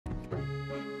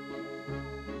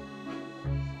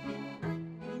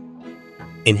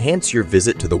Enhance your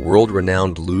visit to the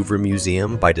world-renowned Louvre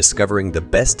Museum by discovering the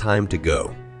best time to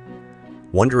go.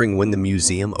 Wondering when the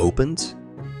museum opens?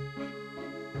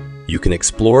 You can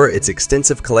explore its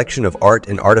extensive collection of art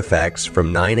and artifacts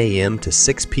from 9 a.m. to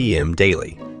 6 p.m.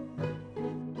 daily.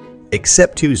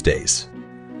 Except Tuesdays.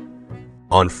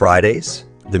 On Fridays,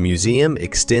 the museum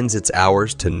extends its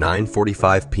hours to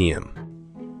 9:45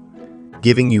 p.m.,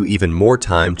 giving you even more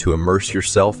time to immerse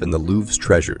yourself in the Louvre's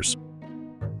treasures.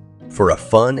 For a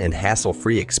fun and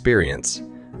hassle-free experience,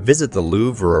 visit the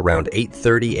Louvre around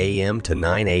 8:30 a.m. to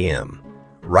 9 a.m.,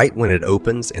 right when it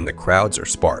opens and the crowds are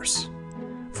sparse.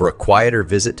 For a quieter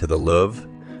visit to the Louvre,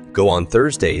 go on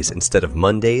Thursdays instead of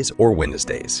Mondays or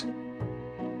Wednesdays.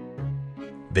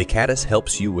 Vacatis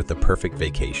helps you with the perfect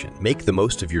vacation. Make the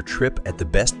most of your trip at the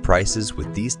best prices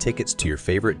with these tickets to your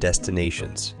favorite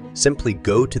destinations. Simply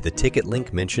go to the ticket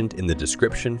link mentioned in the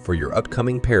description for your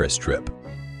upcoming Paris trip.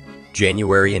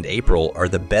 January and April are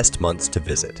the best months to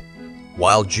visit,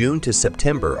 while June to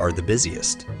September are the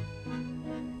busiest.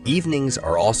 Evenings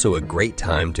are also a great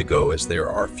time to go as there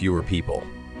are fewer people,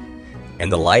 and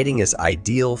the lighting is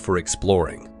ideal for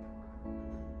exploring.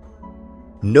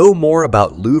 Know more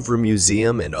about Louvre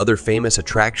Museum and other famous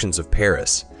attractions of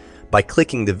Paris by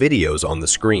clicking the videos on the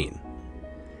screen.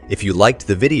 If you liked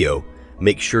the video,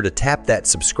 make sure to tap that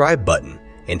subscribe button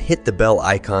and hit the bell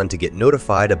icon to get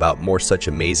notified about more such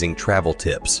amazing travel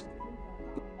tips.